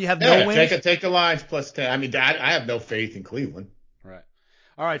tie when you have no wins? Take the Lions plus 10. I mean, I have no faith in Cleveland. Right.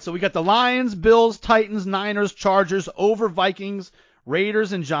 All right, so we got the Lions, Bills, Titans, Niners, Chargers, over Vikings,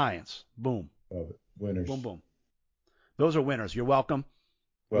 Raiders, and Giants. Boom. Winners. Boom, boom. Those are winners. You're welcome.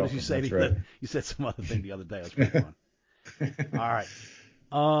 What did you say? Right. You said some other thing the other day. It was pretty fun. All right.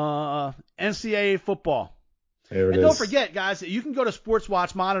 NCAA football. And don't forget, guys, you can go to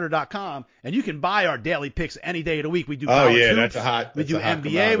sportswatchmonitor.com and you can buy our daily picks any day of the week. We do college hoops, we do NBA,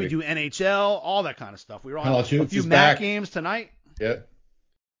 commodity. We do NHL, all that kind of stuff. We're on college a few MAC games tonight. Yep.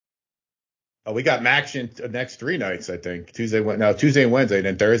 Oh, we got MAC next 3 nights, I think. Tuesday and Wednesday,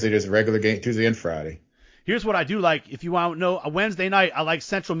 then Thursday just a regular game, Tuesday and Friday. Here's what I do like. If you want to know, a Wednesday night, I like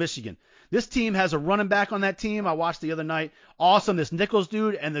Central Michigan. This team has a running back on that team. I watched the other night. Awesome. This Nichols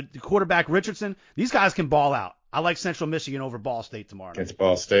dude and the quarterback Richardson. These guys can ball out. I like Central Michigan over Ball State tomorrow night. Against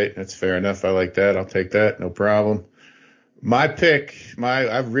Ball State. That's fair enough. I like that. I'll take that. No problem. My pick,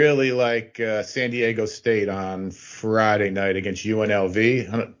 I really like San Diego State on Friday night against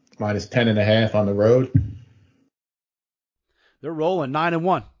UNLV. Minus 10.5 on the road. They're rolling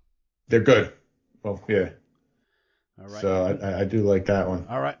 9-1. They're good. Well, yeah. All right. So I do like that one.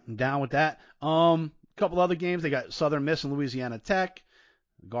 All right. I'm down with that. A couple other games. They got Southern Miss and Louisiana Tech.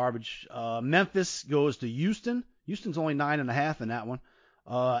 Garbage. Memphis goes to Houston. Houston's only 9.5 in that one.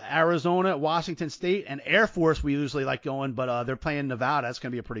 Arizona, Washington State, and Air Force we usually like going, but they're playing Nevada. That's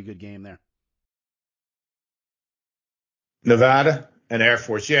going to be a pretty good game there. Nevada and Air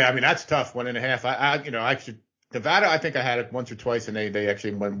Force. Yeah, I mean, that's tough. 1.5. Nevada, I think I had it once or twice, and they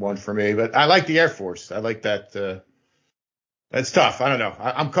actually went 1 for me. But I like the Air Force. I like that. That's tough. I don't know.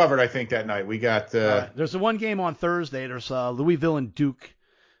 I'm covered, I think, that night. We got. Right. There's one game on Thursday. There's Louisville and Duke.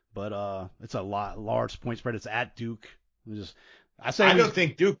 But it's a large point spread. It's at Duke. I don't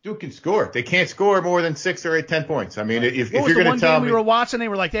think Duke can score. They can't score more than 6 or 8, 10 points. I mean, if you're going to tell me, we were watching, they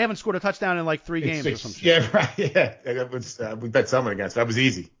were like, they haven't scored a touchdown in like 3 games or some shit. Yeah, right. Yeah, we bet someone against. That was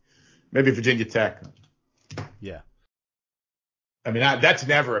easy. Maybe Virginia Tech. Yeah. I mean, that's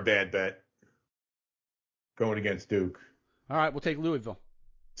never a bad bet. Going against Duke. All right, we'll take Louisville.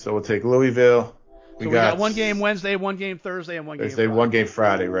 So we'll take Louisville. We got 1 game Wednesday, 1 game Thursday, and 1 game Thursday, Friday. 1 game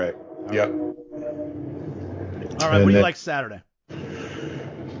Friday, right. Yep. All right, what do you like Saturday?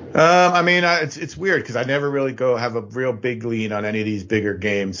 I mean, it's weird because I never really have a real big lean on any of these bigger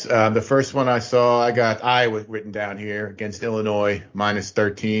games. The first one I saw, I got Iowa written down here against Illinois, minus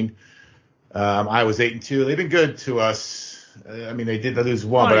 13. Iowa's 8-2. They've been good to us. I mean, they did lose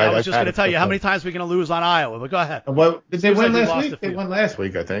 1, but I was just going to tell you how many times we're going to lose on Iowa, but go ahead. Well, did they win last week? They won last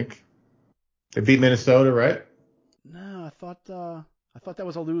week, I think. They beat Minnesota, right? No, I thought that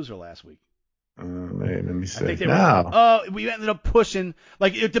was a loser last week. Let me see. I think we ended up pushing.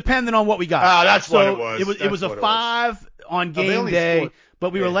 Like, it depended on what we got. That's what it was. It was a 5 on game day,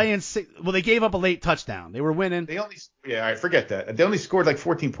 but we were laying 6. Well, they gave up a late touchdown. They were winning. All right, forget that. They only scored like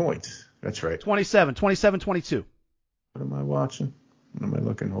 14 points. That's right. 27-22. What am I watching? What am I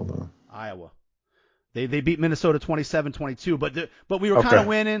looking? Hold on. Iowa. They beat Minnesota 27-22, but we were kind of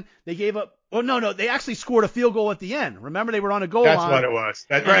winning. They gave up Oh, no, they actually scored a field goal at the end. Remember, they were on a goal That's line. what it was.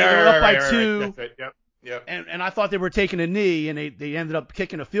 That's and they were up by 2. That's it. Yep. And I thought they were taking a knee, and they ended up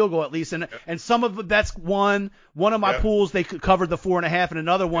kicking a field goal at least. And some of the bets won. One of my pools, they covered the 4.5, and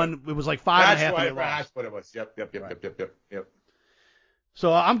another one, it was like 5.5. That's what it was. Yep.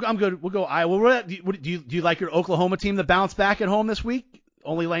 So I'm good. We'll go Iowa. Do you like your Oklahoma team to bounce back at home this week,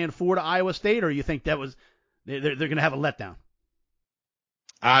 only laying 4 to Iowa State, or you think that was they're going to have a letdown?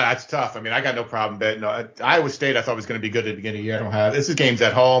 That's tough. I mean, I got no problem betting. Iowa State I thought was going to be good at the beginning of the year. I don't have. This is games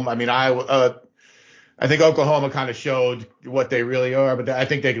at home. I mean, I think Oklahoma kind of showed what they really are, but I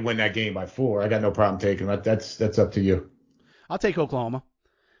think they could win that game by 4. I got no problem taking that. That's up to you. I'll take Oklahoma.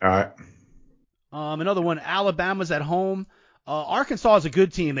 All right. Another one, Alabama's at home. Arkansas is a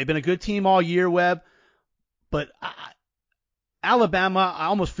good team. They've been a good team all year, Webb. But Alabama, I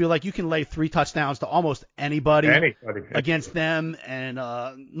almost feel like you can lay 3 touchdowns to almost anybody against them, and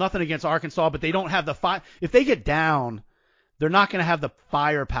nothing against Arkansas, but they don't have the fire. If they get down, they're not going to have the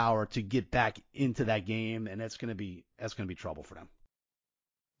firepower to get back into that game, and that's going to be trouble for them.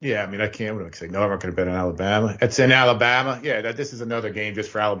 Yeah, I mean, I can't. What am I say? No, I'm not going to bet on Alabama. It's in Alabama. Yeah, this is another game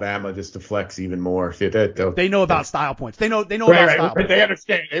just for Alabama, just to flex even more. They know about style points. They know about style points. They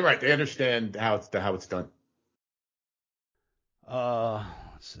understand. They understand how it's done. Let's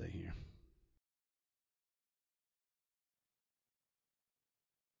see here.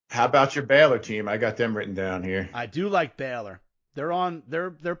 How about your Baylor team? I got them written down here. I do like Baylor.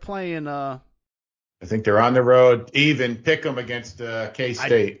 They're playing. I think they're on the road. Even pick them against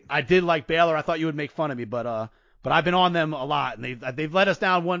K-State. I did like Baylor. I thought you would make fun of me, but I've been on them a lot, and they've let us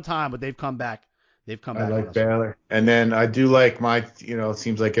down one time, but they've come back. I like Baylor, and then I do like it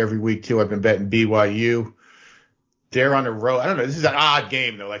seems like every week too. I've been betting BYU. They're on the road. I don't know. This is an odd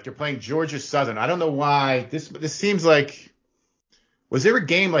game though. Like they're playing Georgia Southern. I don't know why. This seems like. Was there a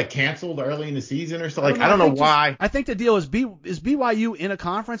game like canceled early in the season or something? I don't know why. I think the deal is BYU in a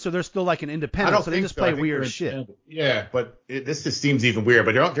conference, or they're still like an independent, so they just play weird shit. Yeah, but this just seems even weird.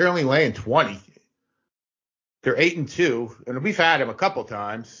 But they're only laying 20. They're 8-2, and we've had them a couple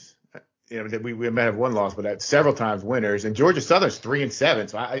times. We might have one loss, but several times winners. And Georgia Southern's 3-7,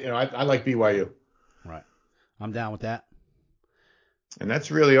 so I like BYU. Right, I'm down with that. And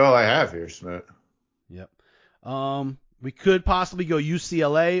that's really all I have here, Smitt. Yep. We could possibly go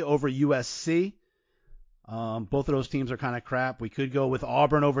UCLA over USC. Both of those teams are kind of crap. We could go with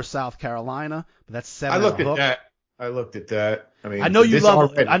Auburn over South Carolina, but that's 7. I looked at that. I mean, I know you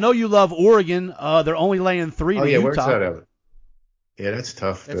love Oregon. They're only laying 3 to Utah. Where's that at? Yeah, that's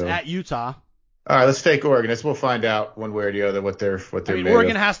tough. That's at Utah. All right, let's take Oregon. We'll find out one way or the other what they're. I mean,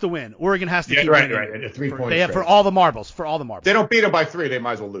 Oregon has to win. Oregon has to keep winning. Right. A 3-point. They have for all the marbles. They don't beat them by 3, they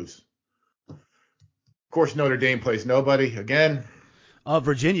might as well lose. Of course, Notre Dame plays nobody again.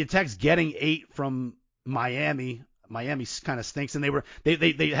 Virginia Tech's getting 8 from Miami. Miami kind of stinks, and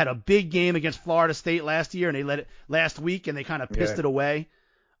they had a big game against Florida State last year, and they let it last week, and they kind of pissed it away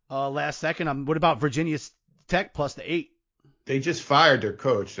last second. What about Virginia Tech plus the 8? They just fired their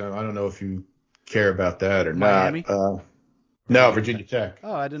coach. I don't know if you care about that or Miami? not. No, Virginia Tech.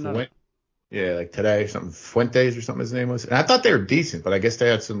 Oh, I didn't know that. Yeah, like today, something Fuentes or something his name was. And I thought they were decent, but I guess they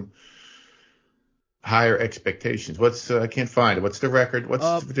had some higher expectations. I can't find it. What's the record?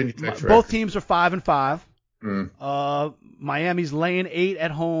 What's Virginia Tech's record? Both teams are 5-5. Mm. Miami's laying 8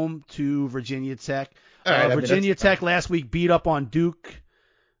 at home to Virginia Tech. Right, Virginia Tech last week beat up on Duke.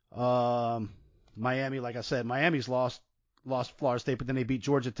 Miami, like I said, Miami's lost Florida State, but then they beat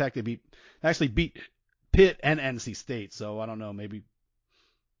Georgia Tech. They actually beat Pitt and NC State. So I don't know. Maybe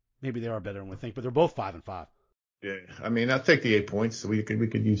they are better than we think, but they're both 5-5. Yeah, I mean, I'll take the 8 points. We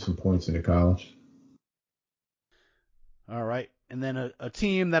could use some points in the college. All right. And then a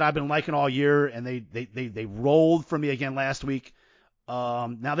team that I've been liking all year, and they rolled for me again last week.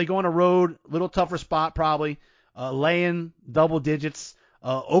 Now they go on a road, little tougher spot probably, laying double digits.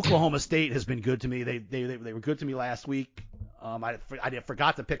 Oklahoma State has been good to me. They were good to me last week. I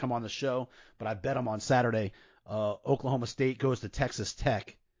forgot to pick them on the show, but I bet them on Saturday. Oklahoma State goes to Texas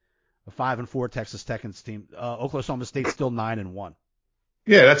Tech, a 5-4 Texas Tech team. Oklahoma State's still 9-1.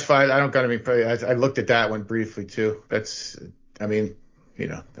 Yeah, that's fine. I don't got to be. I looked at that one briefly too. I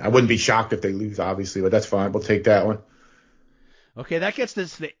wouldn't be shocked if they lose, obviously, but that's fine. We'll take that one. Okay, that gets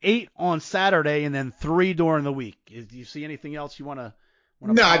us to 8 on Saturday and then 3 during the week. Do you see anything else you want to?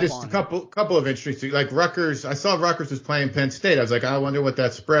 No, just a couple of interesting, like Rutgers. I saw Rutgers was playing Penn State. I was like, I wonder what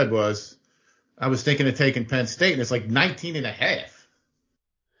that spread was. I was thinking of taking Penn State, and it's like 19.5.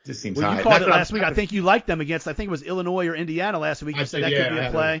 Just seems high. You called it last week. I think you liked them against. I think it was Illinois or Indiana last week. You said that could be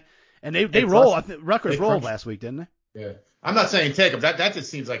a play, and they roll. I think Rutgers rolled last week, didn't they? Yeah. I'm not saying take them. That just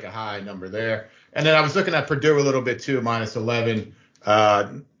seems like a high number there. And then I was looking at Purdue a little bit too, -11.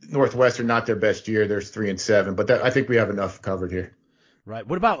 Northwestern, not their best year. There's 3-7, but I think we have enough covered here. Right.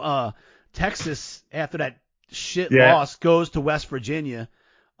 What about Texas after that shit loss goes to West Virginia?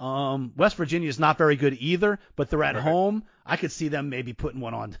 West Virginia is not very good either, but they're at home. I could see them maybe putting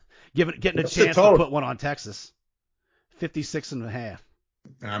one on, getting a chance to put one on Texas. 56.5.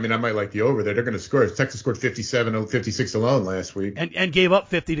 I mean, I might like the over there. They're going to score. Texas scored 56 alone last week. And gave up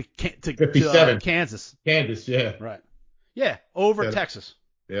 50 to 57. Kansas. Kansas, yeah. Right. Yeah, over Texas.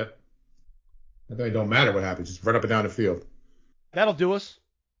 Yeah. I think it don't matter what happens. Just run up and down the field. That'll do us.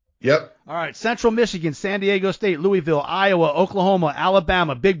 Yep. All right. Central Michigan, San Diego State, Louisville, Iowa, Oklahoma,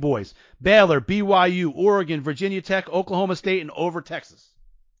 Alabama, big boys. Baylor, BYU, Oregon, Virginia Tech, Oklahoma State, and over Texas.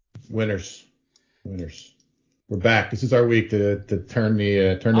 Winners. We're back. This is our week to turn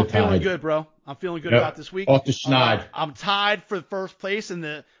the tide. I'm feeling good, bro. I'm feeling good about this week. Off the schneid. I'm tied for the first place in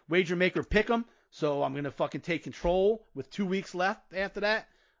the Wager Maker Pick'em, so I'm going to fucking take control with 2 weeks left after that.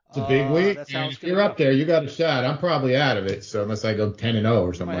 It's a big week. If you're up there, you got a shot. I'm probably out of it, so unless I go 10-0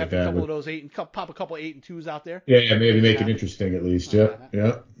 or something like that. A couple of those pop a couple of 8 and 2s out there. Yeah, maybe make it interesting at least.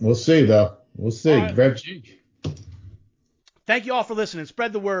 Yeah. We'll see though. We'll see. Right. Rev G. Thank you all for listening.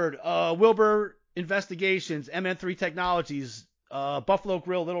 Spread the word. Wilbur Investigations, MN3 Technologies, Buffalo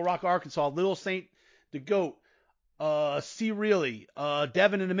Grill, Little Rock, Arkansas, Little Saint the Goat, C Really.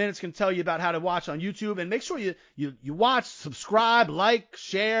 Devin in a minute is going to tell you about how to watch on YouTube, and make sure you watch, subscribe, like,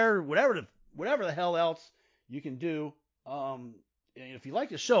 share, whatever the hell else you can do. And if you like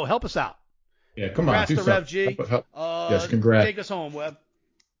the show, help us out. Yeah, come congrats on. Congrats to Rev G. Yes, congrats. Take us home, Webb.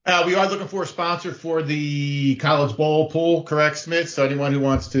 We are looking for a sponsor for the College Bowl pool, correct, Smitt? So anyone who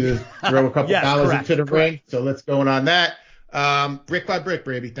wants to throw a couple dollars into the ring. So let's go on that. Brick by brick,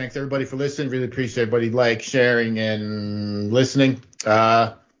 baby. Thanks everybody for listening. Really appreciate everybody sharing and listening.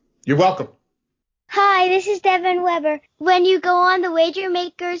 You're welcome. Hi, this is Devin Weber. When you go on the Wager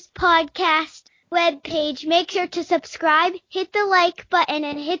Makers podcast webpage, make sure to subscribe, hit the like button,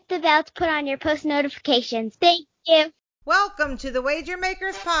 and hit the bell to put on your post notifications. Thank you. Welcome to the Wager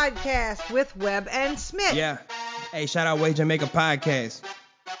Makers podcast with Webb and Smitt. Yeah. Hey, shout out Wager Maker Podcast.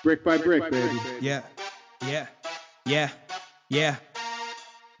 Brick by brick, baby. Yeah.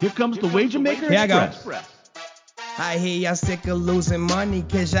 Here comes the Wager Maker Here I go. Express. I hear y'all sick of losing money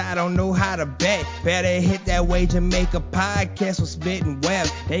cause y'all don't know how to bet. Better hit that Wager Maker Podcast with Smitt and Webb.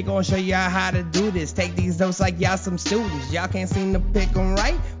 They gon' show y'all how to do this. Take these notes like y'all some students. Y'all can't seem to pick them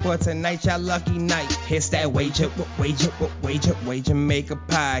right. Well, tonight y'all lucky night. It's that Wager Maker Podcast. Wager Maker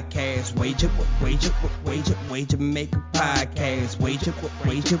Podcast.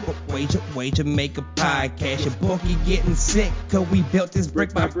 Wager Maker Podcast. Your bookie getting sick cause we built this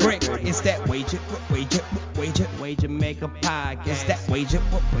brick by brick. It's that Wager Maker Podcast. It's that Wager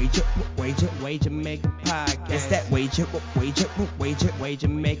Maker Podcast. It's that Wager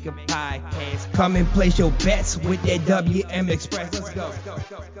Maker Podcast. Come and place your bets with that WM Express. Let's go.